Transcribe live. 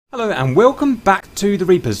Hello and welcome back to the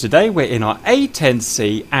Reapers. Today we're in our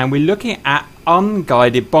A-10C and we're looking at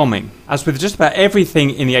unguided bombing. As with just about everything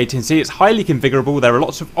in the A-10C, it's highly configurable. There are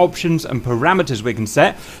lots of options and parameters we can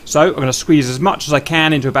set. So I'm going to squeeze as much as I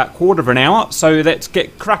can into about a quarter of an hour. So let's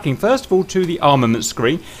get cracking first of all to the armament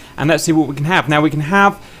screen and let's see what we can have. Now we can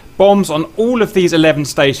have bombs on all of these 11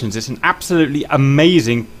 stations. It's an absolutely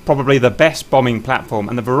amazing, probably the best bombing platform,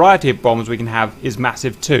 and the variety of bombs we can have is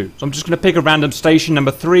massive too. So I'm just going to pick a random station.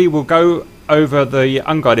 Number 3, we'll go over the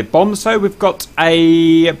unguided bombs. So we've got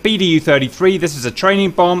a BDU-33. This is a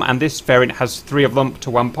training bomb, and this variant has 3 of them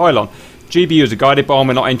to 1 pylon. GBU is a guided bomb.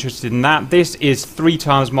 We're not interested in that. This is 3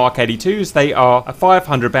 times Mark 82s. They are a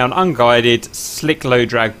 500-pound unguided slick low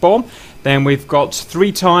drag bomb. Then we've got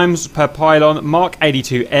 3 times per pylon Mark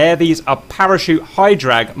 82 air. These are parachute high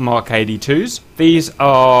drag Mark 82s. These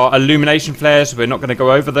are illumination flares, so we're not going to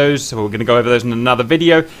go over those, so we're going to go over those in another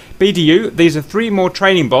video. BDU, these are 3 more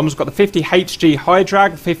training bombs. We've got the 50 HG high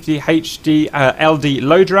drag, 50 HG LD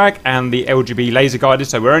low drag, and the LGB laser guided,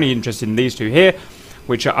 so we're only interested in these 2 here,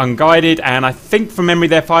 which are unguided, and I think from memory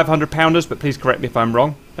they're 500 pounders, but please correct me if I'm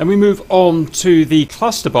wrong. Then we move on to the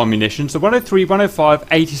cluster bomb munitions, the 103, 105,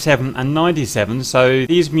 87 and 97. So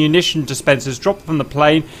these munition dispensers drop from the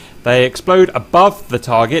plane, they explode above the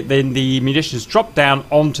target, then the munitions drop down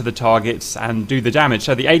onto the targets and do the damage.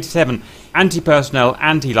 So the 87, anti-personnel,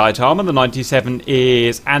 anti-light armor, the 97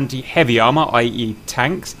 is anti-heavy armor, i.e.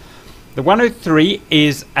 tanks. The 103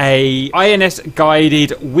 is a INS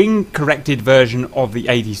guided wing corrected version of the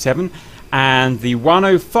 87, and the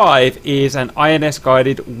 105 is an INS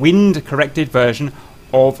guided wind corrected version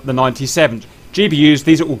of the 97. GBUs,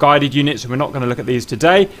 these are all guided units, so we're not going to look at these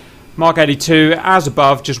today. Mark 82 as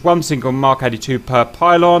above, just 1 single Mark 82 per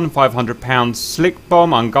pylon, 500 pound slick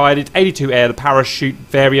bomb unguided, 82 air the parachute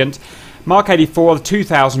variant. Mark 84, the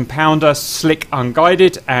 2,000 pounder slick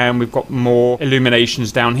unguided, and we've got more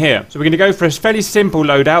illuminations down here. So we're going to go for a fairly simple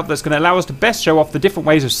loadout that's going to allow us to best show off the different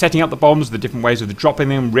ways of setting up the bombs, the different ways of dropping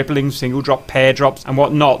them, rippling, single drop, pair drops, and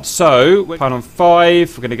whatnot. So pylon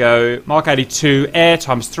 5, we're going to go Mark 82 air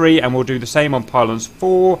times 3, and we'll do the same on pylons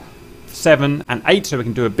 4, 7 and 8, so we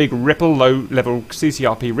can do a big ripple, low level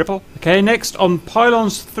CCRP ripple. Okay, next on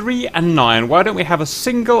pylons 3 and 9, why don't we have a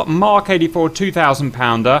single Mark 84 2,000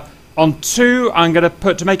 pounder. On 2, I'm going to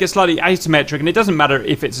put, to make it slightly asymmetric, and it doesn't matter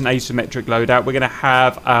if it's an asymmetric loadout, we're going to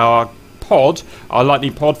have our pod, our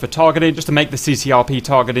lightning pod for targeting, just to make the CCRP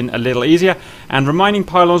targeting a little easier. And remaining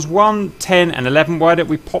pylons 1, 10 and 11, why don't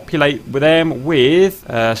we populate with them with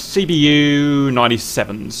CBU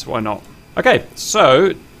 97s, why not? Okay,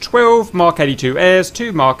 so 12 Mark 82 airs,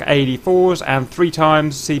 2 Mark 84s, and 3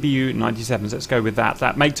 times CBU 97s. Let's go with that.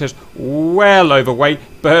 That makes us well overweight,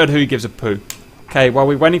 but who gives a poo? Okay, while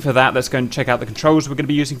we're waiting for that, let's go and check out the controls we're going to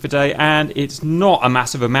be using for today, and it's not a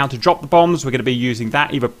massive amount to drop the bombs. We're going to be using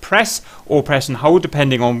that, either press or press and hold,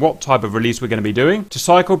 depending on what type of release we're going to be doing. To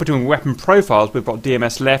cycle between weapon profiles, we've got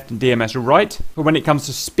DMS left and DMS right. But when it comes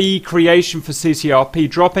to speed creation for CCRP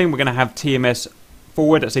dropping, we're going to have TMS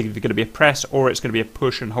forward. That's either going to be a press or it's going to be a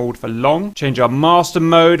push and hold for long. Change our master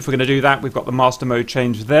mode. If we're going to do that, we've got the master mode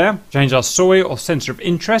change there. Change our SOI or sensor of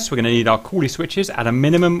interest. We're going to need our coolie switches at a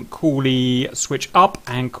minimum. Coolie switch up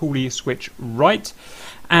and coolie switch right.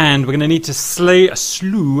 And we're going to need to slew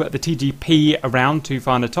the TGP around to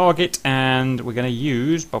find a target, and we're going to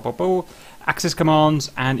use access commands,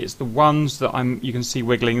 and it's the ones that you can see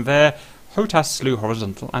wiggling there. HOTAS, slew,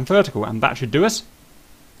 horizontal and vertical, and that should do us.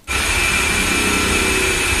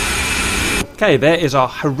 Okay, there is our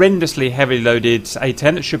horrendously heavily loaded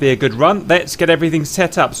A10. It should be a good run. Let's get everything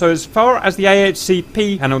set up. So as far as the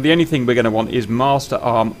AHCP panel, the only thing we're going to want is master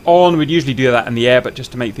arm on. We'd usually do that in the air, but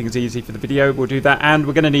just to make things easy for the video, we'll do that. And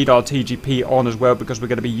we're going to need our TGP on as well, because we're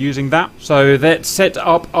going to be using that. So let's set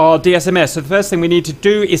up our DSMS. So the first thing we need to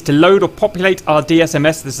do is to load or populate our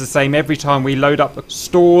DSMS. This is the same every time we load up the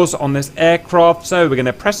stores on this aircraft. So we're going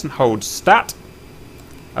to press and hold stat.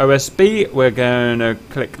 OSB, we're going to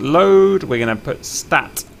click load, we're going to put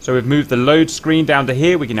stat. So we've moved the load screen down to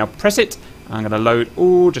here, we can now press it. I'm going to load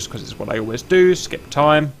all, just because it's what I always do, skip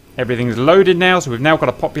time. Everything's loaded now, so we've now got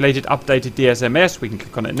a populated, updated DSMS. We can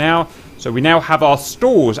click on it now. So we now have our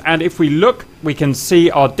stores, and if we look, we can see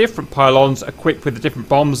our different pylons equipped with the different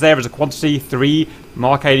bombs. There is a quantity, 3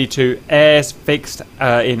 Mark 82 airs fixed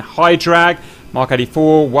in high drag. Mark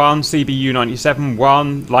 84, 1, CBU 97,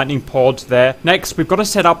 1, lightning pod there. Next, we've got to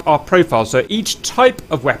set up our profile. So each type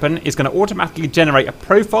of weapon is going to automatically generate a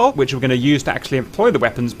profile, which we're going to use to actually employ the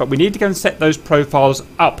weapons, but we need to go and set those profiles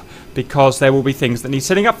up because there will be things that need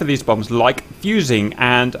setting up for these bombs, like fusing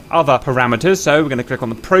and other parameters. So we're going to click on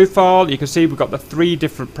the profile. You can see we've got the 3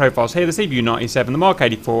 different profiles here, the CBU 97, the Mark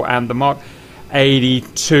 84, and the Mark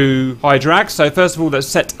 82 Hydrax. So first of all, let's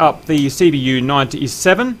set up the CBU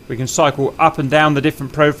 97. We can cycle up and down the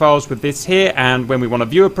different profiles with this here, and when we want to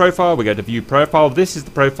view a profile, we go to view profile. This is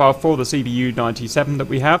the profile for the CBU 97 that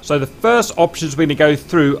we have. So the first options we're going to go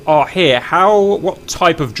through are here. What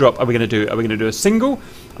type of drop are we going to do? Are we going to do a single?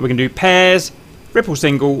 Are we going to do pairs? Ripple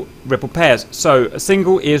single, ripple pairs. So a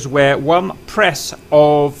single is where one press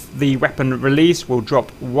of the weapon release will drop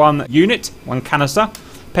 1 unit, 1 canister.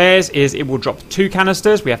 Pairs is it will drop 2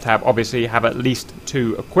 canisters. We have to obviously have at least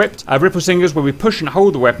 2 equipped. Ripple singles where we push and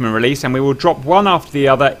hold the weapon release, and we will drop one after the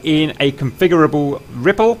other in a configurable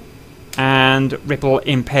ripple, and ripple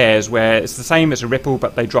in pairs where it's the same as a ripple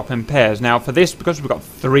but they drop in pairs. Now for this, because we've got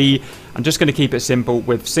 3, I'm just going to keep it simple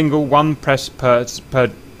with single, 1 press per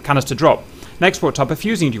canister drop. Next, what type of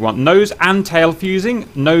fusing do you want? Nose and tail fusing,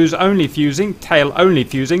 nose only fusing, tail only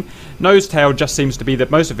fusing. Nose tail just seems to be the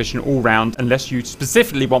most efficient all round unless you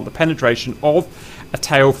specifically want the penetration of a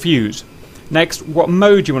tail fuse. Next, what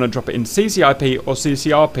mode do you want to drop it in, CCIP or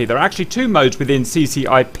CCRP? There are actually 2 modes within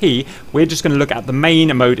CCIP. We're just going to look at the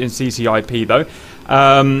main mode in CCIP though.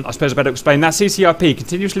 I suppose I better explain that. CCRP,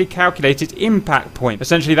 continuously calculated impact point.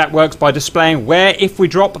 Essentially that works by displaying where if we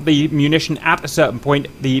drop the munition at a certain point,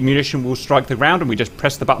 the munition will strike the ground and we just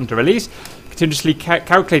press the button to release. Continuously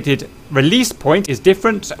calculated release point is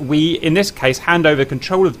different. We, in this case, hand over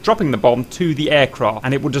control of dropping the bomb to the aircraft,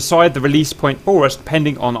 and it will decide the release point for us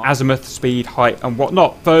depending on azimuth, speed, height, and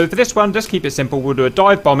whatnot. So for this one, just keep it simple. We'll do a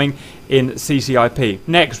dive bombing in CCIP.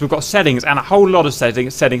 Next, we've got settings and a whole lot of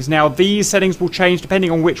settings. Now, these settings will change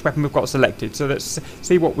depending on which weapon we've got selected. So let's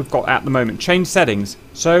see what we've got at the moment. Change settings.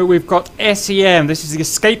 So we've got SEM. This is the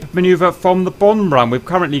escape maneuver from the bomb run. We've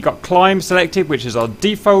currently got climb selected, which is our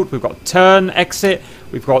default. We've got turn, exit.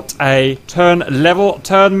 We've got a turn level,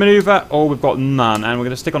 turn maneuver, or we've got none, and we're going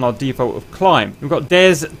to stick on our default of climb. We've got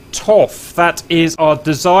Des Toff. That is our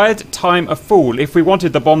desired time of fall. If we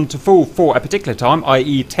wanted the bomb to fall for a particular time,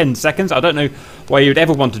 i.e. 10 seconds, I don't know why you would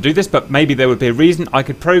ever want to do this, but maybe there would be a reason. I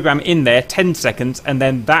could program in there 10 seconds, and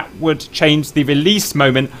then that would change the release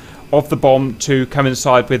moment of the bomb to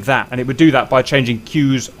coincide with that, and it would do that by changing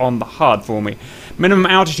cues on the HUD for me. Minimum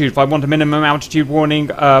altitude, if I want a minimum altitude warning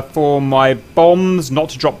for my bombs not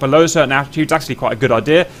to drop below certain altitudes, actually quite a good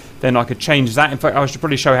idea. Then I could change that. In fact, I should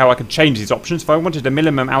probably show how I could change these options. If I wanted a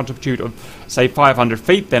minimum altitude of, say, 500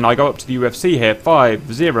 feet, then I go up to the UFC here,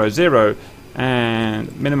 500,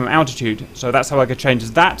 and minimum altitude. So that's how I could change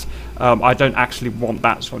that. I don't actually want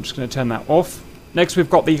that, so I'm just going to turn that off. Next, we've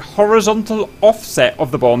got the horizontal offset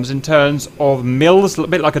of the bombs in terms of mils, a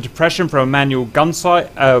bit like a depression from a manual gun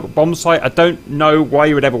sight, bomb sight. I don't know why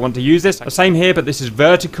you would ever want to use this. Same here, but this is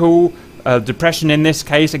vertical depression in this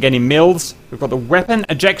case, again in mils. We've got the weapon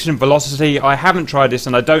ejection velocity. I haven't tried this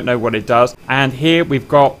and I don't know what it does. And here we've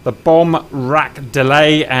got the bomb rack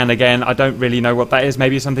delay, and again I don't really know what that is.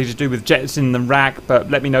 Maybe something to do with jets in the rack,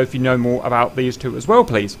 but let me know if you know more about these two as well,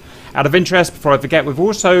 please. Out of interest, before I forget, we've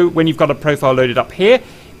also, when you've got a profile loaded up here,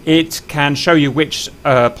 it can show you which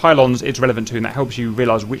pylons it's relevant to, and that helps you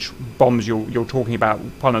realise which bombs you're talking about.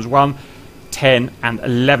 Pylons 1, 10 and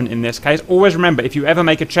 11 in this case. Always remember, if you ever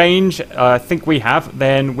make a change, I think we have,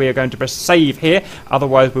 then we're going to press save here,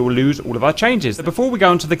 otherwise we will lose all of our changes. So before we go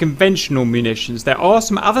on to the conventional munitions, there are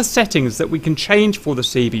some other settings that we can change for the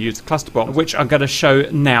CBUs, the cluster bomb, which I'm going to show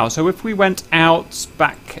now. So if we went out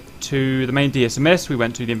back to the main DSMS, we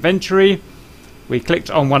went to the inventory, we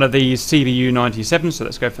clicked on one of these CBU 97, so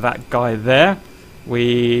let's go for that guy there.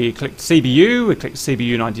 We clicked CBU, we clicked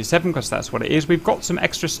CBU 97 because that's what it is. We've got some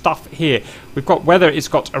extra stuff here. We've got whether it's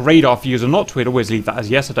got a radar fuse or not. We'd always leave that as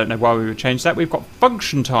yes. I don't know why we would change that. We've got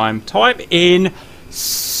function time. Type in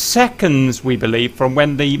seconds, we believe, from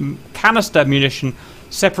when the canister munition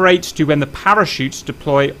separates to when the parachutes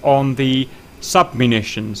deploy on the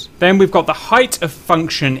sub-munitions. Then we've got the height of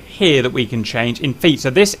function here that we can change in feet.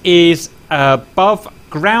 So this is above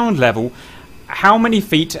ground level, how many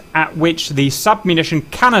feet at which the sub-munition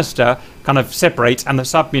canister kind of separates and the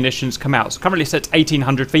sub-munitions come out. So currently it's at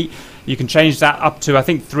 1800 feet. You can change that up to, I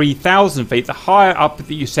think, 3000 feet. The higher up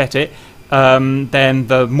that you set it, then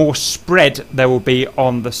the more spread there will be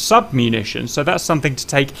on the sub-munitions. So that's something to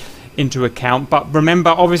take into account. But remember,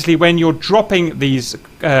 obviously, when you're dropping these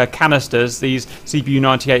canisters, these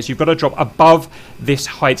CBU-98s, you've got to drop above this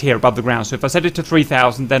height here, above the ground. So if I set it to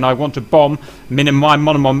 3,000, then I want to bomb minimum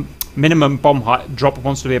bomb height drop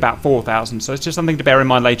wants to be about 4,000. So it's just something to bear in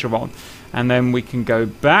mind later on. And then we can go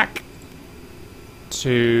back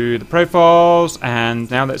to the profiles, and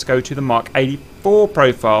now let's go to the Mark 84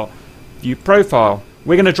 profile. View profile.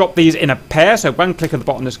 We're going to drop these in a pair, so one click of the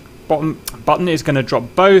bottom button is going to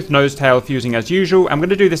drop both nose tail fusing as usual. I'm going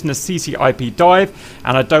to do this in a CCIP dive,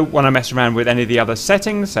 and I don't want to mess around with any of the other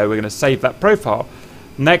settings, so we're going to save that profile.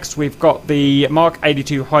 Next, we've got the Mark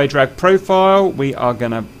 82 high drag profile. We are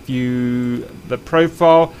going to view the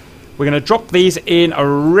profile. We're going to drop these in a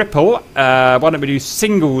ripple. Why don't we do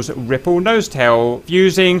singles ripple, nose tail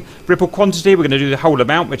fusing, ripple quantity. We're going to do the whole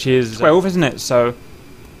amount, which is 12, isn't it? So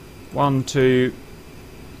 1, 2,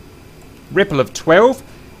 ripple of 12.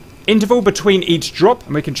 Interval between each drop,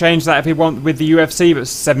 and we can change that if we want with the UFC, but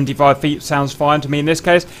 75 feet sounds fine to me in this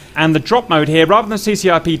case. And the drop mode here, rather than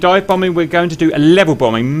CCIP dive bombing, we're going to do a level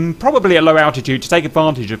bombing, probably at low altitude, to take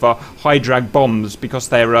advantage of our high drag bombs, because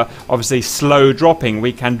they're obviously slow dropping.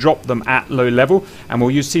 We can drop them at low level, and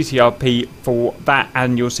we'll use CCRP for that,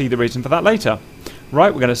 and you'll see the reason for that later.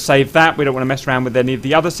 Right, we're going to save that. We don't want to mess around with any of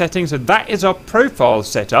the other settings, so that is our profile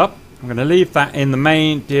setup. I'm going to leave that in the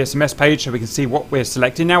main DSMS page so we can see what we're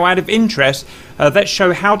selecting. Now, out of interest, let's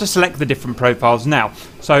show how to select the different profiles now.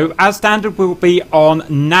 So, as standard, we'll be on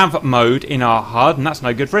nav mode in our HUD, and that's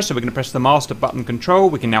no good for us. So we're going to press the master button control.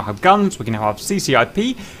 We can now have guns. We can now have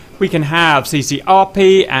CCIP. We can have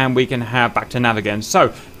CCRP, and we can have back to nav again.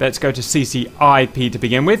 So, let's go to CCIP to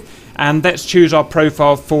begin with. And let's choose our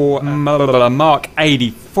profile for Mark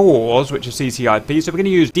 84s, which is CCIP. So we're going to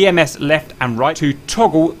use DMS left and right to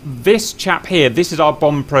toggle this chap here. This is our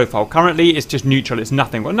bomb profile. Currently, it's just neutral. It's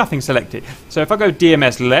nothing. Well, nothing selected. So if I go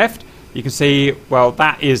DMS left, you can see, well,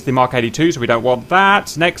 that is the Mark 82, so we don't want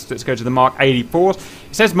that. Next, let's go to the Mark 84s.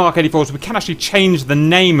 It says Mark 84, so we can actually change the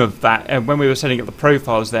name of that when we were setting up the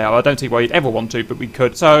profiles there. I don't see why you'd ever want to, but we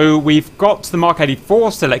could. So we've got the Mark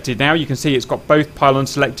 84 selected now. You can see it's got both pylons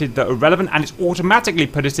selected that are relevant, and it's automatically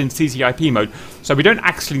put us in CCIP mode. So we don't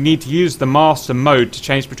actually need to use the master mode to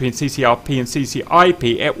change between CCRP and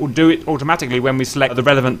CCIP. It will do it automatically when we select the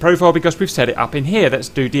relevant profile because we've set it up in here. Let's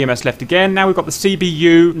do DMS left again. Now we've got the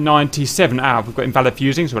CBU 97. We've got invalid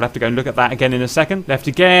fusing, so we'll have to go and look at that again in a second. Left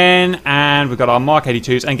again, and we've got our Mark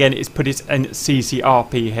 82s, and again it's put it in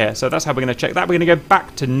CCRP here. So that's how we're going to check that. We're going to go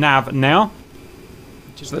back to nav now.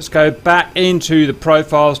 So let's go back into the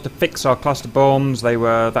profiles to fix our cluster bombs. They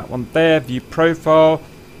were that one there, view profile,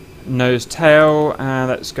 nose tail, and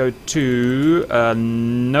let's go to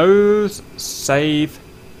nose, save,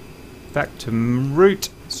 back to root.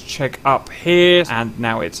 Let's check up here, and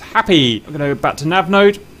now it's happy. We're going to go back to nav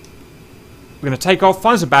node. We're going to take off,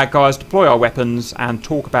 find some bad guys, deploy our weapons, and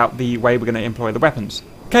talk about the way we're going to employ the weapons.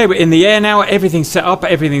 Okay, we're in the air now. Everything's set up.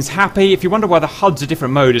 Everything's happy. If you wonder why the HUD's a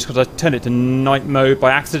different mode, it's because I turned it to night mode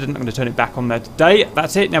by accident. I'm going to turn it back on there today.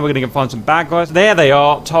 That's it. Now we're going to go find some bad guys. There they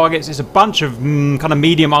are. Targets. It's a bunch of kind of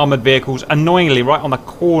medium armored vehicles, annoyingly right on the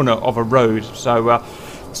corner of a road.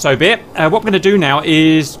 So be it. What we're going to do now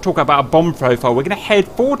is talk about a bomb profile. We're going to head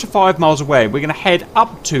 4 to 5 miles away. We're going to head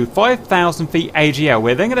up to 5,000 feet AGL.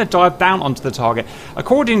 We're then going to dive down onto the target.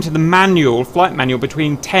 According to the manual, flight manual,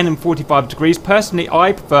 between 10 and 45 degrees. Personally,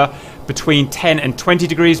 I prefer between 10 and 20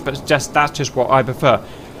 degrees, but that's just what I prefer.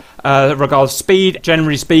 Regards speed,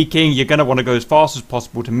 generally speaking, you're going to want to go as fast as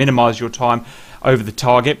possible to minimize your time over the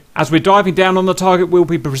target. As we're diving down on the target, we'll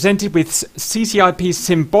be presented with CCIP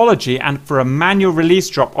symbology and for a manual release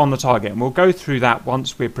drop on the target, and we'll go through that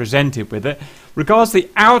once we're presented with it. Regards the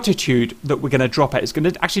altitude that we're going to drop at, it's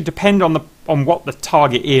going to actually depend on what the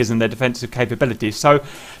target is and their defensive capabilities. So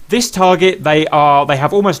this target, they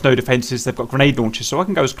have almost no defenses. They've got grenade launchers, so I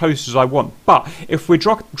can go as close as I want. But if we're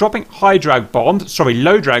dropping low drag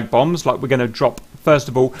bombs, like we're going to drop. First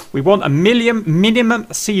of all, we want a minimum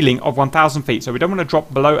ceiling of 1,000 feet. So we don't want to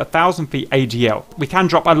drop below 1,000 feet AGL. We can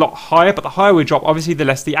drop a lot higher, but the higher we drop, obviously, the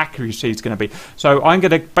less the accuracy is going to be. So I'm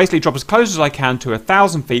going to basically drop as close as I can to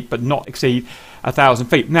 1,000 feet, but not exceed 1,000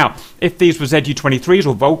 feet. Now, if these were ZU-23s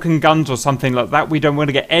or Vulcan guns or something like that, we don't want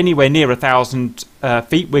to get anywhere near 1,000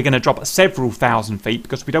 feet. We're going to drop several thousand feet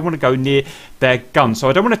because we don't want to go near their guns. So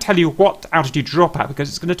I don't want to tell you what altitude to drop at because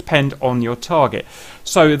it's going to depend on your target.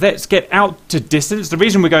 So let's get out to distance. The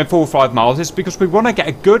reason we're going 4 or 5 miles is because we want to get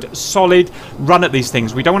a good, solid run at these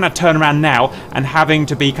things. We don't want to turn around now and having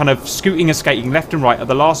to be kind of scooting and skating left and right at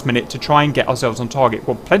the last minute to try and get ourselves on target.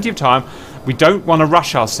 Well, plenty of time. We don't want to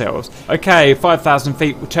rush ourselves. Okay, 5,000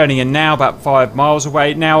 feet. We're turning in now, about 5 miles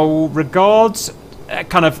away. Now, regards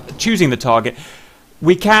kind of choosing the target.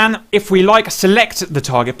 We can, if we like, select the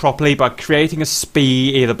target properly by creating a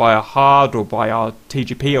SPI either by our HUD or by our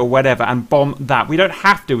TGP or whatever and bomb that. We don't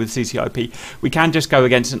have to with CCIP. We can just go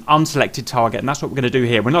against an unselected target, and that's what we're going to do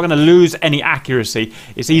here. We're not going to lose any accuracy.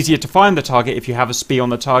 It's easier to find the target if you have a SPI on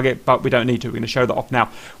the target, but we don't need to. We're going to show that off now.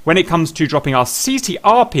 When it comes to dropping our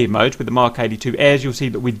CCRP mode with the Mark 82 airs, you'll see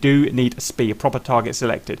that we do need a SPI, a proper target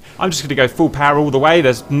selected. I'm just going to go full power all the way.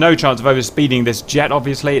 There's no chance of overspeeding this jet,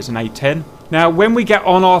 obviously. It's an A-10. Now, when we get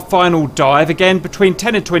on our final dive, again, between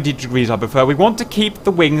 10 and 20 degrees I prefer, we want to keep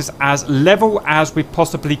the wings as level as we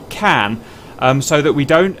possibly can so that we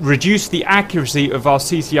don't reduce the accuracy of our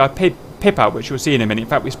CCI pipper, which you'll see in a minute. In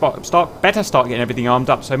fact, we better start getting everything armed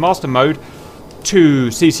up. So master mode to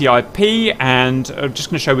CCIP, and I'm just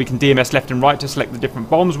going to show we can DMS left and right to select the different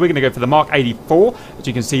bombs. We're going to go for the Mark 84. As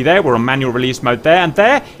you can see there, we're on manual release mode there, and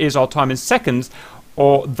there is our time in seconds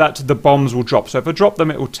or that the bombs will drop. So if I drop them,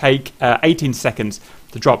 it will take 18 seconds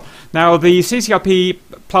to drop. Now, the CCRP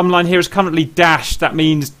plumb line here is currently dashed. That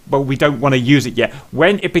means, well, we don't want to use it yet.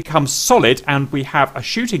 When it becomes solid and we have a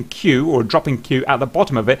shooting queue or a dropping queue at the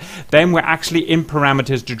bottom of it, then we're actually in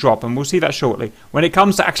parameters to drop, and we'll see that shortly. When it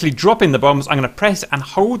comes to actually dropping the bombs, I'm going to press and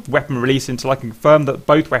hold weapon release until I can confirm that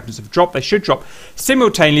both weapons have dropped. They should drop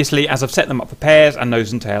simultaneously as I've set them up for pairs and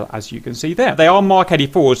nose and tail, as you can see there. They are Mark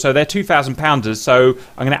 84s, so they're 2,000 pounders, so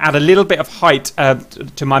I'm going to add a little bit of height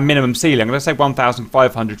to my minimum ceiling. I'm going to say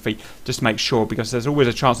 1,500 feet, just to make sure, because there's always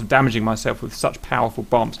a chance of damaging myself with such powerful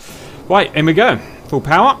bombs. Right, in we go. Full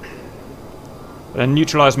power. Then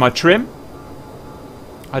neutralise my trim.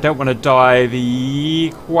 I don't want to dive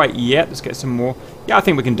quite yet. Let's get some more. Yeah, I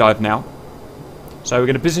think we can dive now. So we're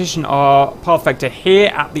going to position our path vector here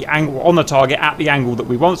at the angle, on the target, at the angle that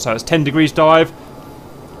we want. So it's 10 degrees dive.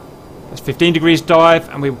 That's 15 degrees dive,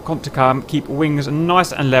 and we want to keep wings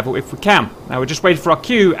nice and level if we can. Now we're just waiting for our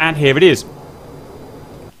cue, and here it is.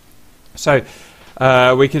 So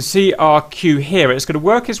we can see our queue here. It's going to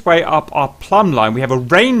work its way up our plumb line. We have a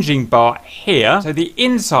ranging bar here. So the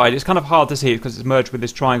inside is kind of hard to see because it's merged with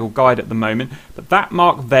this triangle guide at the moment. But that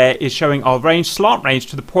mark there is showing our range, slant range,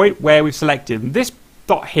 to the point where we've selected. And this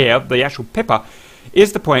dot here, the actual pipper,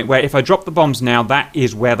 is the point where if I drop the bombs now, that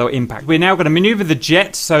is where they'll impact. We're now going to maneuver the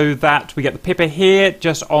jet so that we get the pipper here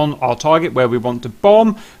just on our target where we want to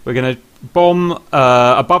bomb. We're going to bomb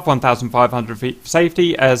above 1,500 feet for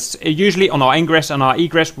safety, as usually on our ingress and our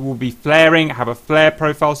egress we will be flaring, have a flare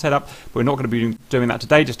profile set up. But we're not going to be doing that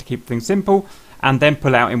today, just to keep things simple, and then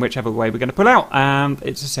pull out in whichever way we're going to pull out, and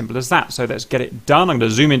it's as simple as that. So let's get it done. I'm going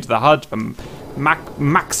to zoom into the HUD for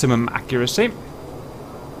maximum accuracy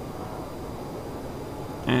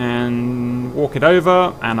and walk it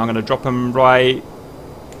over, and I'm going to drop them right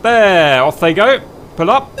there. Off they go.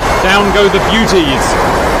 Pull up. Down go the beauties.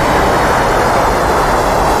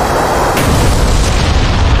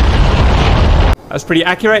 That's pretty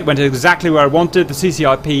accurate. Went exactly where I wanted. The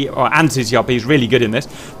CCIP and CCRP is really good in this.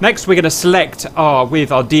 Next, we're going to select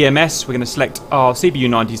with our DMS. We're going to select our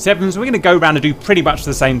CBU-97s. We're going to go around and do pretty much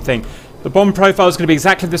the same thing. The bomb profile is going to be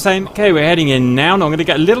exactly the same. Okay, we're heading in now. Now I'm going to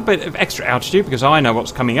get a little bit of extra altitude because I know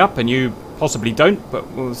what's coming up and you possibly don't, but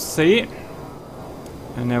we'll see.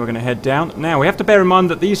 And now we're going to head down. Now we have to bear in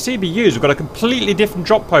mind that these CBUs have got a completely different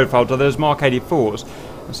drop profile to those Mark 84s.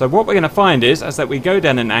 So what we're going to find is that we go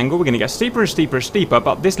down an angle, we're going to get steeper and steeper and steeper,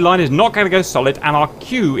 but this line is not going to go solid, and our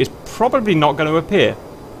queue is probably not going to appear.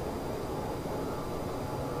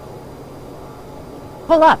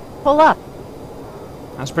 Pull up, pull up.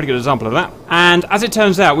 That's a pretty good example of that. And as it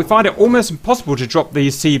turns out, we find it almost impossible to drop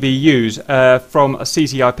these CBUs from a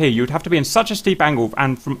CCIP. You'd have to be in such a steep angle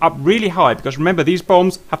and from up really high, because remember, these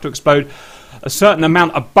bombs have to explode a certain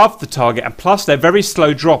amount above the target, and plus they're very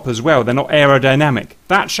slow drop as well. They're not aerodynamic.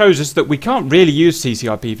 That shows us that we can't really use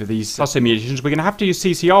CCIP for these simulations. We're going to have to use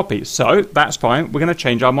CCRP, so that's fine. We're going to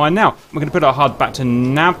change our mind now. We're going to put our HUD back to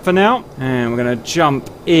nav for now, and we're going to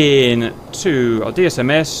jump in to our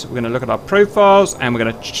DSMS. We're going to look at our profiles, and we're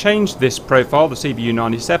going to change this profile, the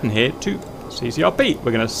CBU-97 here, to CCRP.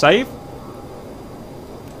 We're going to save.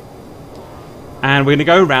 And we're going to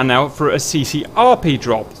go around now for a CCRP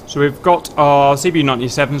drop. So we've got our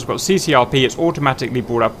CBU-97s, we've got CCRP, it's automatically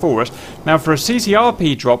brought up for us. Now for a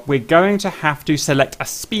CCRP drop, we're going to have to select a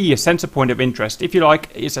SPI, a sensor point of interest. If you like,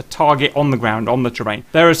 it's a target on the ground, on the terrain.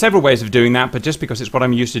 There are several ways of doing that, but just because it's what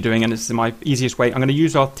I'm used to doing and it's my easiest way, I'm going to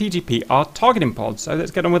use our TGP, our targeting pod. So let's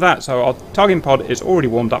get on with that. So our targeting pod is already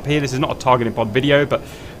warmed up here. This is not a targeting pod video, but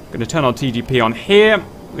I'm going to turn our TGP on here.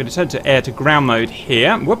 We're going to turn to air to ground mode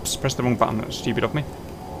here. Whoops, pressed the wrong button. That was stupid of me.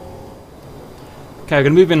 Okay, we're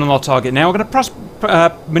going to move in on our target now. We're going to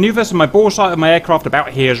manoeuvre. So my bore sight of my aircraft about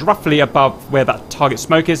here is roughly above where that target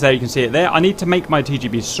smoke is. There you can see it there. I need to make my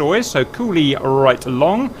TGB soy, so coolie right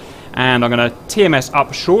along. And I'm going to TMS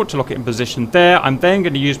up short to lock it in position there. I'm then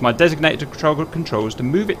going to use my designated controls to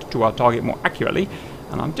move it to our target more accurately.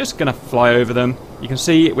 And I'm just going to fly over them. You can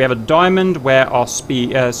see we have a diamond where our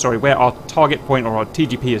where our target point or our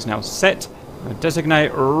TGP is now set. I'm going to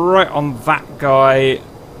designate right on that guy.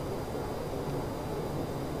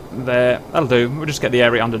 There, that'll do. We'll just get the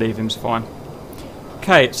area underneath him, it's fine.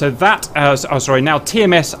 Okay, so that, now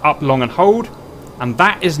TMS up long and hold. And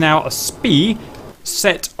that is now a SPI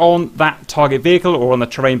set on that target vehicle or on the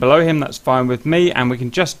terrain below him. That's fine with me, and we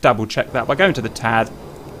can just double check that by going to the TAD.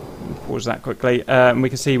 Pause that quickly, and we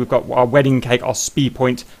can see we've got our wedding cake, our SPI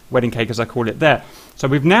point, wedding cake as I call it there. So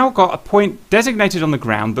we've now got a point designated on the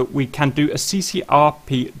ground that we can do a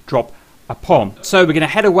CCRP drop upon. So we're going to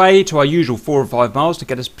head away to our usual 4 or 5 miles to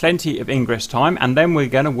get us plenty of ingress time, and then we're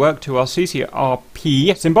going to work to our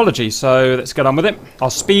CCRP symbology. So let's get on with it. Our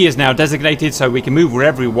SPI is now designated, so we can move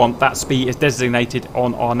wherever we want. That SPI is designated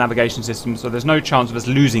on our navigation system, so there's no chance of us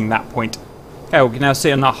losing that point. Okay, we can now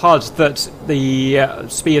see on our HUD that the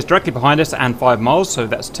SPI is directly behind us and 5 miles, so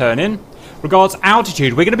let's turn in. Regards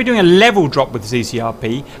altitude, we're going to be doing a level drop with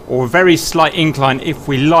CCRP, or a very slight incline if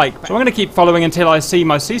we like. So I'm going to keep following until I see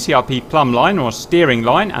my CCRP plumb line or steering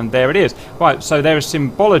line, and there it is. Right, so there is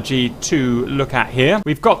symbology to look at here.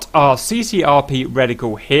 We've got our CCRP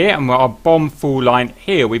reticle here, and our bomb full line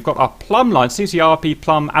here. We've got our plumb line, CCRP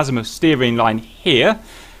plumb azimuth steering line here.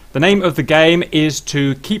 The name of the game is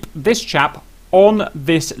to keep this chap on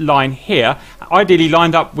this line here, ideally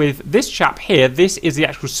lined up with this chap here. This is the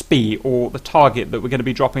actual SPI or the target that we're going to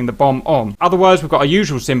be dropping the bomb on. Otherwise, we've got our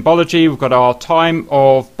usual symbology. We've got our time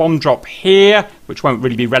of bomb drop here, which won't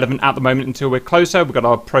really be relevant at the moment until we're closer. We've got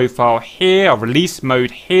our profile here, our release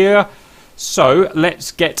mode here. So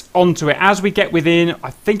let's get onto it. As we get within, I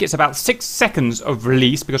think it's about 6 seconds of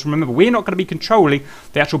release, because remember, we're not going to be controlling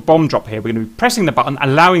the actual bomb drop here. We're going to be pressing the button,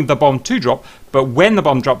 allowing the bomb to drop, but when the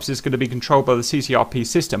bomb drops, it's going to be controlled by the CCRP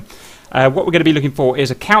system. What we're going to be looking for is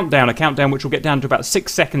a countdown which will get down to about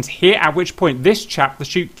 6 seconds here, at which point this chap, the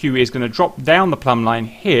shoot Q, is going to drop down the plumb line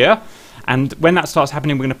here. And when that starts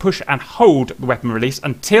happening, we're going to push and hold the weapon release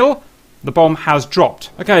until the bomb has dropped.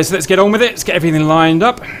 Okay, so let's get on with it. Let's get everything lined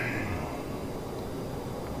up.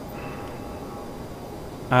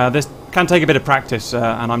 This can take a bit of practice,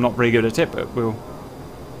 and I'm not very good at it, but we'll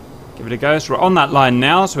give it a go. So we're on that line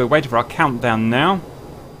now, so we're waiting for our countdown now.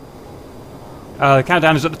 The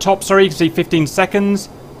countdown is at the top, sorry, you can see 15 seconds.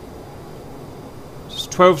 Just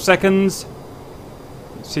 12 seconds.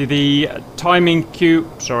 See the timing cue.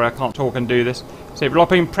 Sorry, I can't talk and do this. See it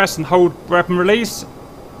dropping, press and hold weapon release.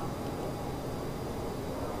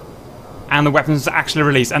 And the weapons actually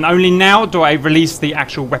release. And only now do I release the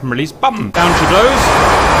actual weapon release button. Down she blows.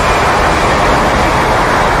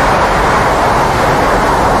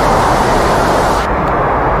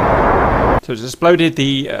 So it's exploded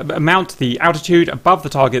the the altitude above the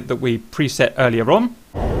target that we preset earlier on.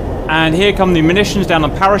 And here come the munitions down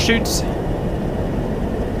on parachutes.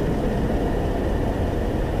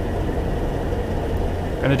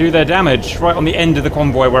 Going to do their damage right on the end of the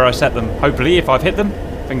convoy where I set them. Hopefully, if I've hit them.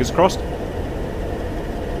 Fingers crossed.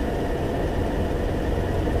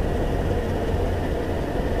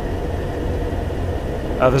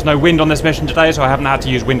 There's no wind on this mission today, so I haven't had to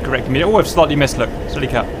use wind correcting me. Oh, I've slightly missed, look. Silly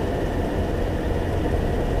cat.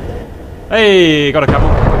 Hey, got a couple.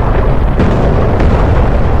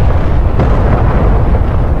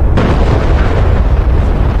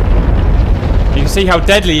 You can see how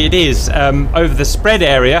deadly it is over the spread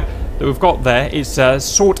area that we've got there. It's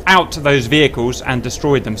sought out those vehicles and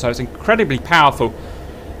destroyed them, so it's incredibly powerful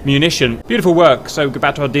munition. Beautiful work. So go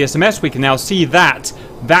back to our DSMS. We can now see that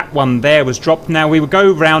that one there was dropped. Now we will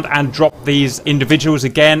go round and drop these individuals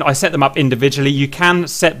again. I set them up individually. You can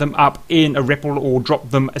set them up in a ripple or drop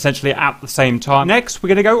them essentially at the same time. Next, we're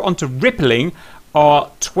going to go on to rippling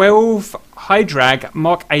our 12 high drag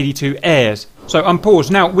Mark 82 airs. So unpause.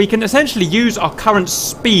 Now we can essentially use our current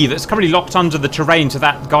SPI that's currently locked under the terrain to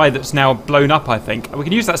that guy that's now blown up, I think. We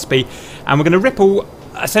can use that SPI, and we're going to ripple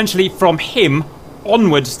essentially from him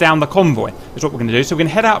onwards down the convoy is what we're going to do. So we're going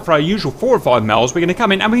to head out for our usual 4 or 5 miles. We're going to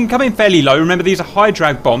come in, and we can come in fairly low. Remember, these are high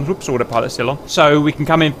drag bombs. Whoops, autopilot's still on. So we can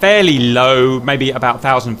come in fairly low, maybe about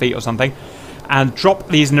 1,000 feet or something, and drop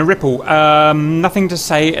these in a ripple. Nothing to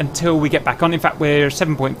say until we get back on. In fact, we're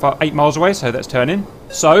 7.8 miles away, so let's turn in.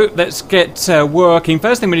 So let's get working.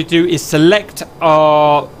 First thing we need to do is select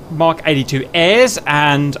our Mark 82 airs,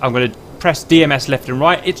 and I'm going to press DMS left and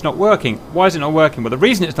right. It's not working. Why is it not working? Well, the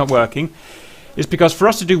reason it's not working is because for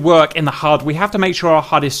us to do work in the HUD, we have to make sure our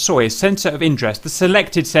HUD is soy, sensor of interest, the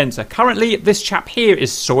selected sensor. Currently, this chap here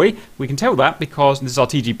is soy. We can tell that because this is our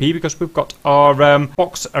TGP, because we've got our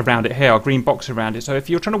box around it here, our green box around it. So if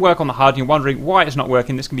you're trying to work on the HUD and you're wondering why it's not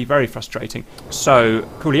working, this can be very frustrating. So,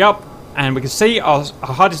 coolie up, and we can see our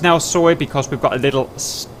HUD is now soy because we've got a little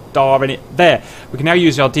star in it there. We can now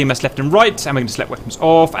use our DMS left and right, and we can select weapons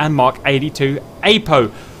off and mark 82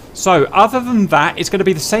 APO. So, other than that, it's going to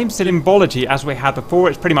be the same symbology as we had before.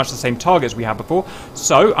 It's pretty much the same targets we had before.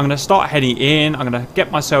 So, I'm going to start heading in. I'm going to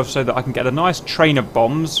get myself so that I can get a nice train of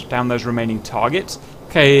bombs down those remaining targets.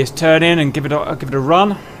 Okay, let's turn in and give it a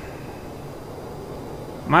run.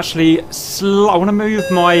 I'm actually I want to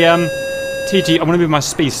move my I want to move my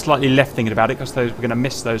speed slightly left, thinking about it, because we're going to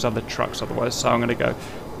miss those other trucks otherwise. So, I'm going to go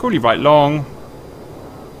coolly right long.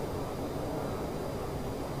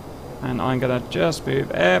 And I'm going to just move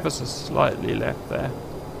ever so slightly left there.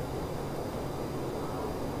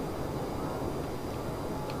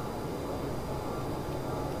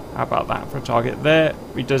 How about that for a target there?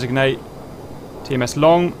 Redesignate TMS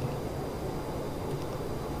long.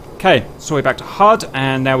 Okay, so we're back to HUD,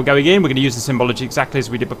 and now we're going in. We're going to use the symbology exactly as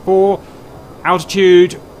we did before.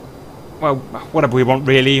 Altitude, well, whatever we want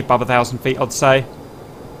really, above 1,000 feet I'd say.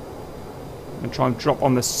 I'm going to try and drop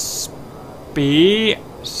on the speed.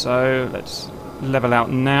 So let's level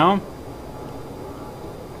out now.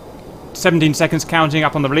 17 seconds counting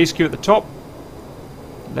up on the release queue at the top.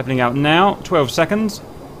 Leveling out now. 12 seconds.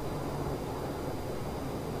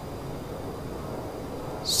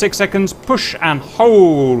 6 seconds. Push and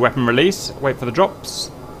hold weapon release. Wait for the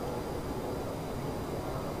drops.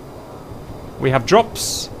 We have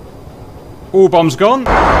drops. All bombs gone.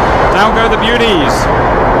 Down go the beauties.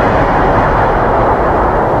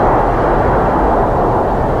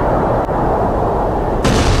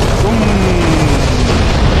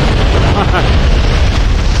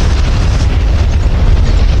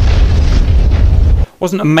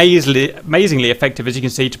 Wasn't amazingly effective, as you can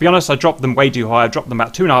see. To be honest, I dropped them way too high. I dropped them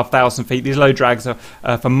about 2,500 feet. These low drags are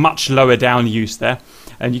for much lower down use there.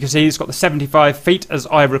 And you can see it's got the 75 feet as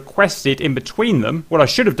I requested in between them. What I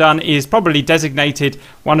should have done is probably designated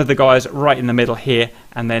one of the guys right in the middle here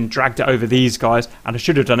and then dragged it over these guys. And I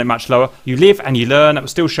should have done it much lower. You live and you learn. That was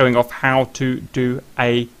still showing off how to do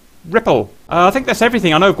a ripple. I think that's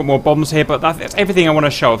everything. I know I've got more bombs here, but that's everything I want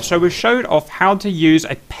to show off. So we've showed off how to use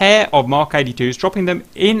a pair of Mark 82s, dropping them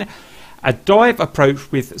in a dive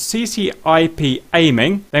approach with CCIP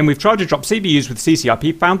aiming. Then we've tried to drop CBUs with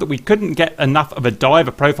CCRP, found that we couldn't get enough of a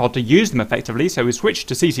diver profile to use them effectively, so we switched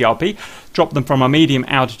to CCRP, dropped them from a medium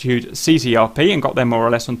altitude CCRP and got them more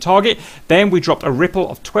or less on target. Then we dropped a ripple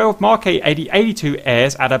of 12 Mark 82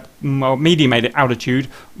 airs at a medium altitude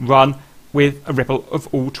run with a ripple of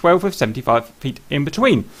all 12 with 75 feet in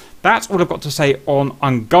between. That's all I've got to say on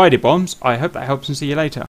unguided bombs. I hope that helps, and see you later.